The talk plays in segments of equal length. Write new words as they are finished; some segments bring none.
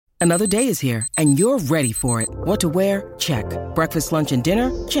Another day is here, and you're ready for it. What to wear? Check. Breakfast, lunch, and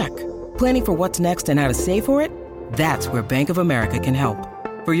dinner? Check. Planning for what's next and how to save for it? That's where Bank of America can help.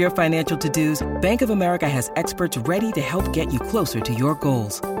 For your financial to-dos, Bank of America has experts ready to help get you closer to your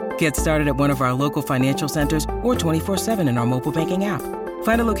goals. Get started at one of our local financial centers or 24/7 in our mobile banking app.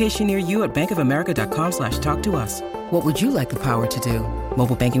 Find a location near you at bankofamerica.com/talktous. What would you like the power to do?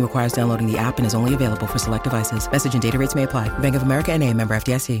 Mobile banking requires downloading the app and is only available for select devices. Message and data rates may apply. Bank of America N.A., member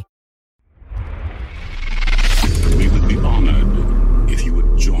FDIC. We would be honored if you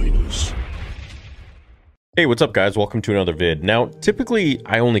would join us. Hey, what's up guys? Welcome to another vid. Now, typically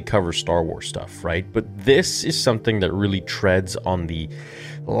I only cover Star Wars stuff, right? But this is something that really treads on the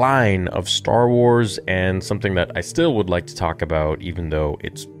line of Star Wars and something that I still would like to talk about, even though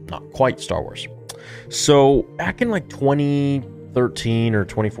it's not quite Star Wars. So back in like 2013 or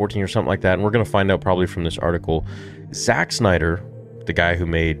 2014 or something like that, and we're going to find out probably from this article, Zack Snyder, the guy who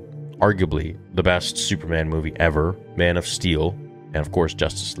made arguably the best Superman movie ever, Man of Steel, and of course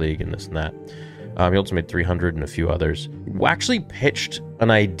Justice League and this and that. He also made 300 and a few others. Actually pitched an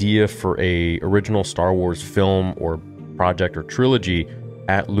idea for a original Star Wars film or project or trilogy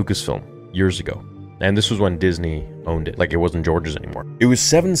at Lucasfilm years ago. And this was when Disney owned it, like it wasn't George's anymore. It was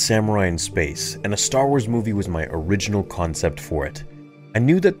Seven Samurai in space, and a Star Wars movie was my original concept for it. I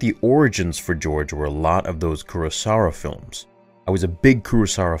knew that the origins for George were a lot of those Kurosawa films. I was a big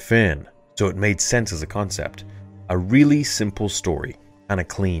Kurosawa fan, so it made sense as a concept. A really simple story, kinda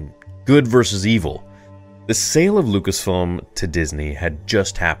clean. Good versus evil. The sale of Lucasfilm to Disney had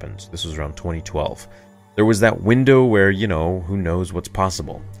just happened. This was around 2012. There was that window where, you know, who knows what's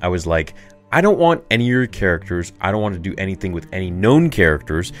possible. I was like, I don't want any of your characters. I don't want to do anything with any known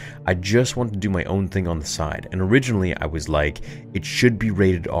characters. I just want to do my own thing on the side. And originally I was like, it should be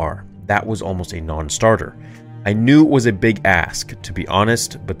rated R. That was almost a non-starter. I knew it was a big ask, to be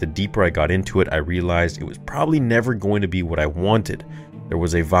honest, but the deeper I got into it, I realized it was probably never going to be what I wanted. There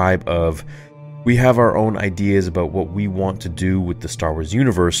was a vibe of, we have our own ideas about what we want to do with the Star Wars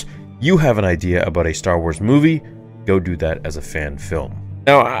universe. You have an idea about a Star Wars movie, go do that as a fan film.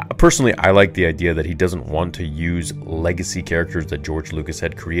 Now, personally, I like the idea that he doesn't want to use legacy characters that George Lucas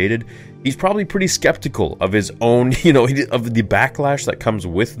had created. He's probably pretty skeptical of his own, of the backlash that comes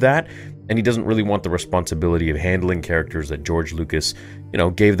with that. And he doesn't really want the responsibility of handling characters that George Lucas,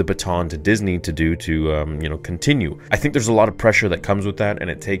 gave the baton to Disney to do to, continue. I think there's a lot of pressure that comes with that, and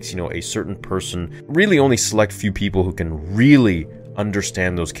it takes, a certain person, really only select few people who can really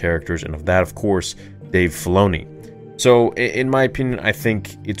understand those characters, and of that, of course, Dave Filoni. So, in my opinion, I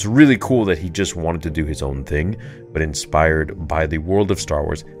think it's really cool that he just wanted to do his own thing, but inspired by the world of Star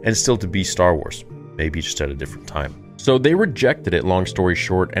Wars, and still to be Star Wars, maybe just at a different time. So they rejected it, long story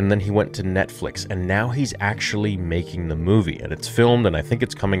short, and then he went to Netflix, and now he's actually making the movie, and it's filmed, and I think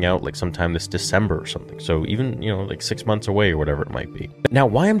it's coming out like sometime this December or something, so even, like 6 months away or whatever it might be. Now,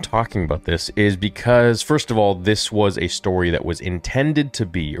 why I'm talking about this is because, first of all, this was a story that was intended to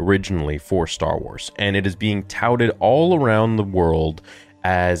be originally for Star Wars, and it is being touted all around the world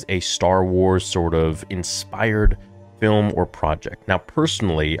as a Star Wars sort of inspired film or project. Now,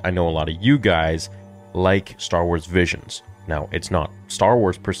 personally, I know a lot of you guys like Star Wars Visions. Now, it's not Star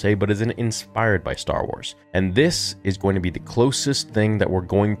Wars per se, but is inspired by Star Wars. And this is going to be the closest thing that we're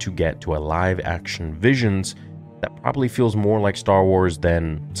going to get to a live-action Visions that probably feels more like Star Wars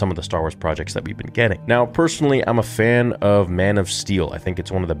than some of the Star Wars projects that we've been getting. Now, personally, I'm a fan of Man of Steel. I think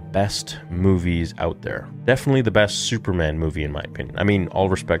it's one of the best movies out there. Definitely the best Superman movie, in my opinion. I mean, all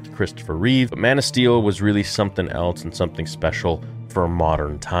respect to Christopher Reeve, but Man of Steel was really something else and something special for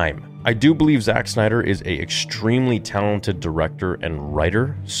modern time. I do believe Zack Snyder is an extremely talented director and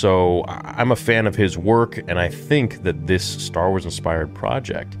writer, so I'm a fan of his work, and I think that this Star Wars-inspired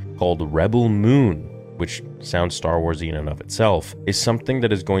project called Rebel Moon, which sounds Star Wars-y in and of itself, is something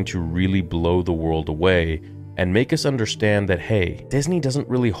that is going to really blow the world away and make us understand that, hey, Disney doesn't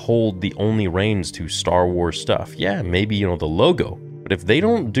really hold the only reins to Star Wars stuff. Yeah, maybe, the logo. But if they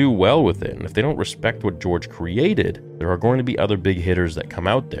don't do well with it, and if they don't respect what George created, there are going to be other big hitters that come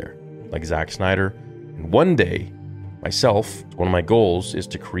out there, like Zack Snyder. And one day, myself, one of my goals is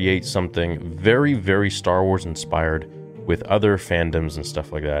to create something very, very Star Wars inspired with other fandoms and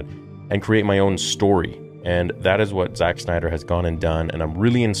stuff like that, and create my own story. And that is what Zack Snyder has gone and done, and I'm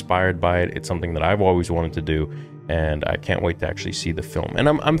really inspired by it. It's something that I've always wanted to do, and I can't wait to actually see the film. And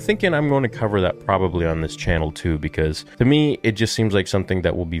I'm thinking I'm going to cover that probably on this channel too, because to me, it just seems like something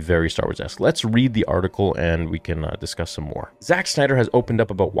that will be very Star Wars-esque. Let's read the article and we can discuss some more. Zack Snyder has opened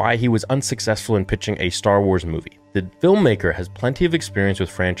up about why he was unsuccessful in pitching a Star Wars movie. The filmmaker has plenty of experience with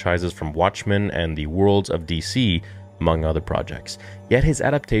franchises from Watchmen and the worlds of DC, among other projects. Yet his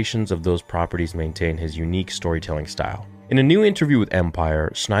adaptations of those properties maintain his unique storytelling style. In a new interview with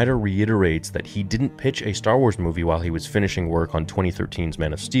Empire, Snyder reiterates that he didn't pitch a Star Wars movie while he was finishing work on 2013's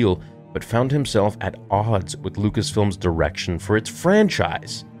Man of Steel, but found himself at odds with Lucasfilm's direction for its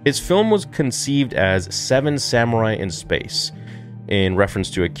franchise. His film was conceived as Seven Samurai in Space, in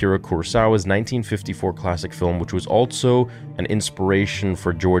reference to Akira Kurosawa's 1954 classic film, which was also an inspiration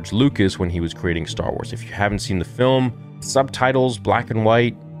for George Lucas when he was creating Star Wars. If you haven't seen the film, subtitles, black and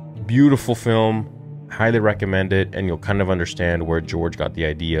white, beautiful film, highly recommend it, and you'll kind of understand where George got the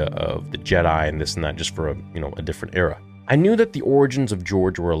idea of the Jedi and this and that, just for a different era. I knew that the origins of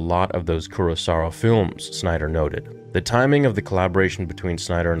George were a lot of those Kurosawa films, Snyder noted. The timing of the collaboration between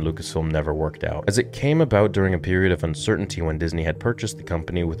Snyder and Lucasfilm never worked out, as it came about during a period of uncertainty when Disney had purchased the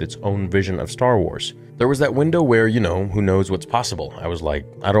company with its own vision of Star Wars. There was that window where, who knows what's possible. I was like,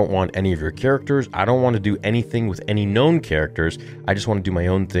 I don't want any of your characters, I don't want to do anything with any known characters, I just want to do my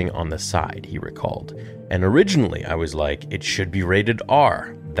own thing on the side, he recalled. And originally I was like, it should be rated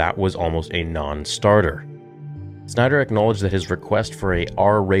R. That was almost a non-starter. Snyder acknowledged that his request for a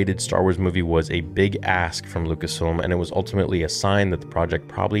R-rated Star Wars movie was a big ask from Lucasfilm, and it was ultimately a sign that the project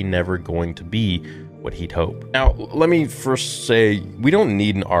probably never going to be what he'd hoped. Now, let me first say, we don't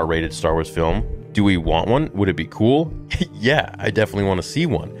need an R-rated Star Wars film. Do we want one? Would it be cool? Yeah, I definitely want to see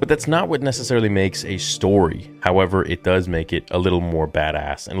one. But that's not what necessarily makes a story. However, it does make it a little more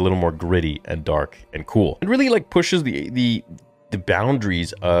badass and a little more gritty and dark and cool. It really pushes the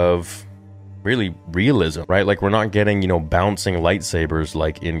boundaries of really realism, right? Like, we're not getting, bouncing lightsabers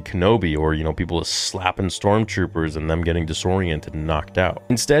like in Kenobi, or, people slapping stormtroopers and them getting disoriented and knocked out.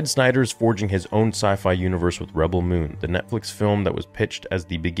 Instead, Snyder's forging his own sci-fi universe with Rebel Moon, the Netflix film that was pitched as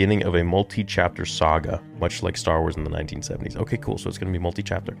the beginning of a multi-chapter saga, much like Star Wars in the 1970s. Okay, cool, so it's going to be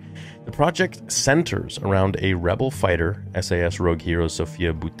multi-chapter. The project centers around a rebel fighter, SAS rogue hero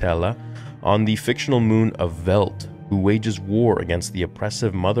Sofia Boutella, on the fictional moon of Velt, who wages war against the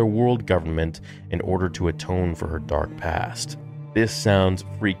oppressive Mother World government in order to atone for her dark past. This sounds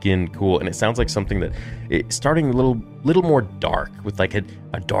freaking cool, and it sounds like something that it's starting a little more dark, with like a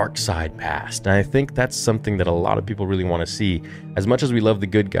dark side past. And I think that's something that a lot of people really want to see. As much as we love the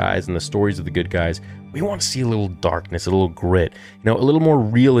good guys and the stories of the good guys, we want to see a little darkness, a little grit, a little more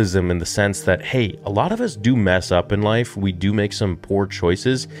realism, in the sense that, hey, a lot of us do mess up in life. We do make some poor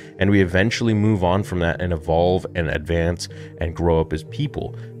choices, and we eventually move on from that and evolve and advance and grow up as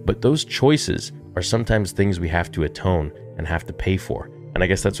people. But those choices are sometimes things we have to atone and have to pay for. And I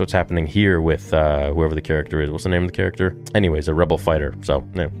guess that's what's happening here with whoever the character is. What's the name of the character? Anyways, a rebel fighter. So,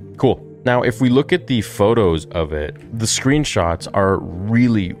 yeah, cool. Now, if we look at the photos of it, the screenshots are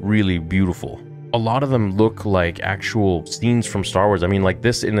really, really beautiful. A lot of them look like actual scenes from Star Wars. I mean, like,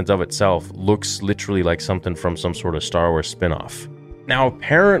 this in and of itself looks literally like something from some sort of Star Wars spin-off. Now,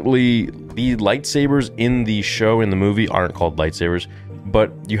 apparently, the lightsabers in the show, in the movie, aren't called lightsabers,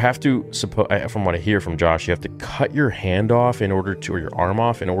 but you have to, from what I hear from Josh, you have to cut your hand off or your arm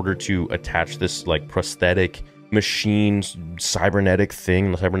off in order to attach this like prosthetic machine cybernetic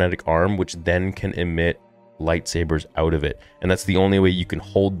thing, the cybernetic arm, which then can emit lightsabers out of it. And that's the only way you can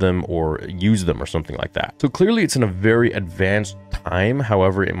hold them or use them or something like that. So clearly it's in a very advanced time.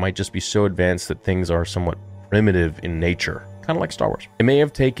 However, it might just be so advanced that things are somewhat primitive in nature. Kind of like Star Wars. It may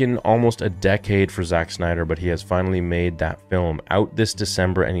have taken almost a decade for Zack Snyder, but he has finally made that film out this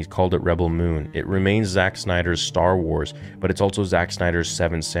December, and he's called it Rebel Moon. It remains Zack Snyder's Star Wars, but it's also Zack Snyder's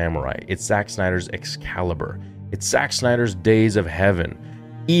Seven Samurai. It's Zack Snyder's Excalibur. It's Zack Snyder's Days of Heaven.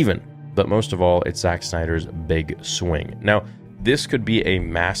 But most of all, it's Zack Snyder's Big Swing. Now, this could be a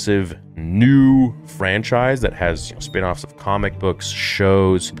massive new franchise that has spin-offs of comic books,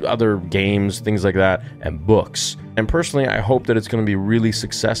 shows, other games, things like that, and books. And personally, I hope that it's going to be really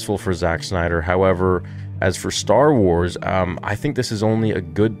successful for Zack Snyder. However, as for Star Wars, I think this is only a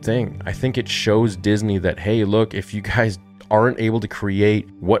good thing. I think it shows Disney that, hey, look, if you guys aren't able to create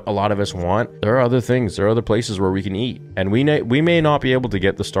what a lot of us want, there are other things, there are other places where we can eat. And we may not be able to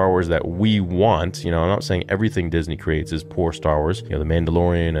get the Star Wars that we want. I'm not saying everything Disney creates is poor Star Wars. The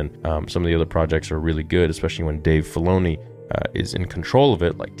Mandalorian and some of the other projects are really good, especially when Dave Filoni is in control of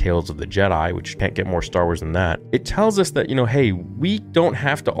it, like Tales of the Jedi, which can't get more Star Wars than that. It tells us that, hey, we don't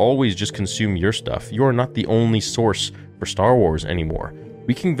have to always just consume your stuff. You are not the only source for Star Wars anymore.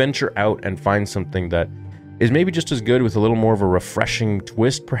 We can venture out and find something that is maybe just as good with a little more of a refreshing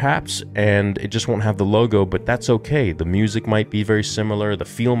twist, perhaps, and it just won't have the logo, but that's okay. The music might be very similar, the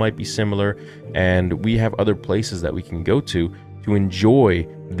feel might be similar, and we have other places that we can go to enjoy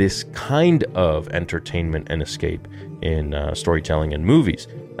this kind of entertainment and escape in storytelling and movies.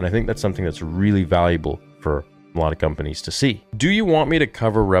 And I think that's something that's really valuable for a lot of companies to see. Do you want me to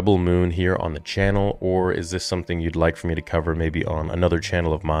cover Rebel Moon here on the channel, or is this something you'd like for me to cover maybe on another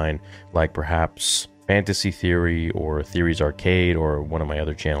channel of mine, like perhaps Fantasy Theory or Theories Arcade or one of my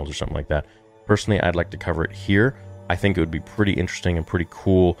other channels or something like that? Personally, I'd like to cover it here. I think it would be pretty interesting and pretty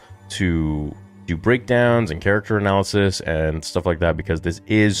cool to do breakdowns and character analysis and stuff like that, because this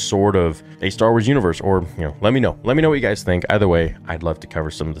is sort of a Star Wars universe. Or, you know, let me know what you guys think. Either way, I'd love to cover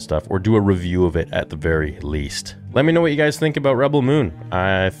some of the stuff or do a review of it at the very least. Let me know what you guys think about Rebel Moon.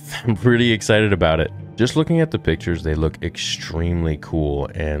 I'm pretty excited about it. Just looking at the pictures, they look extremely cool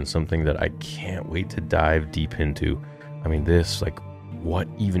and something that I can't wait to dive deep into. I mean, this, like, what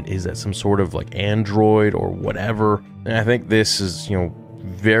even is that? Some sort of like android or whatever? And I think this is, you know,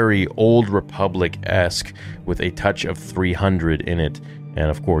 very Old Republic-esque with a touch of 300 in it,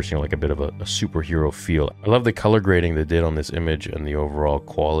 and of course, you know, like a bit of a superhero feel. I love the color grading they did on this image and the overall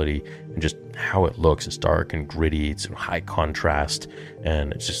quality and just how it looks. It's dark and gritty, it's high contrast,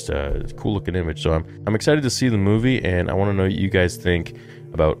 and it's just a cool looking image. So I'm excited to see the movie, and I want to know what you guys think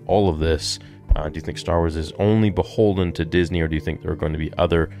about all of this. Do you think Star Wars is only beholden to Disney, or do you think there are going to be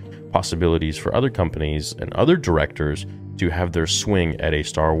other possibilities for other companies and other directors to have their swing at a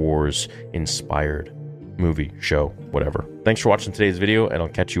Star Wars inspired movie, show, whatever? Thanks for watching today's video, and I'll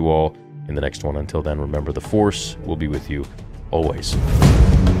catch you all in the next one. Until then, remember, the Force will be with you always.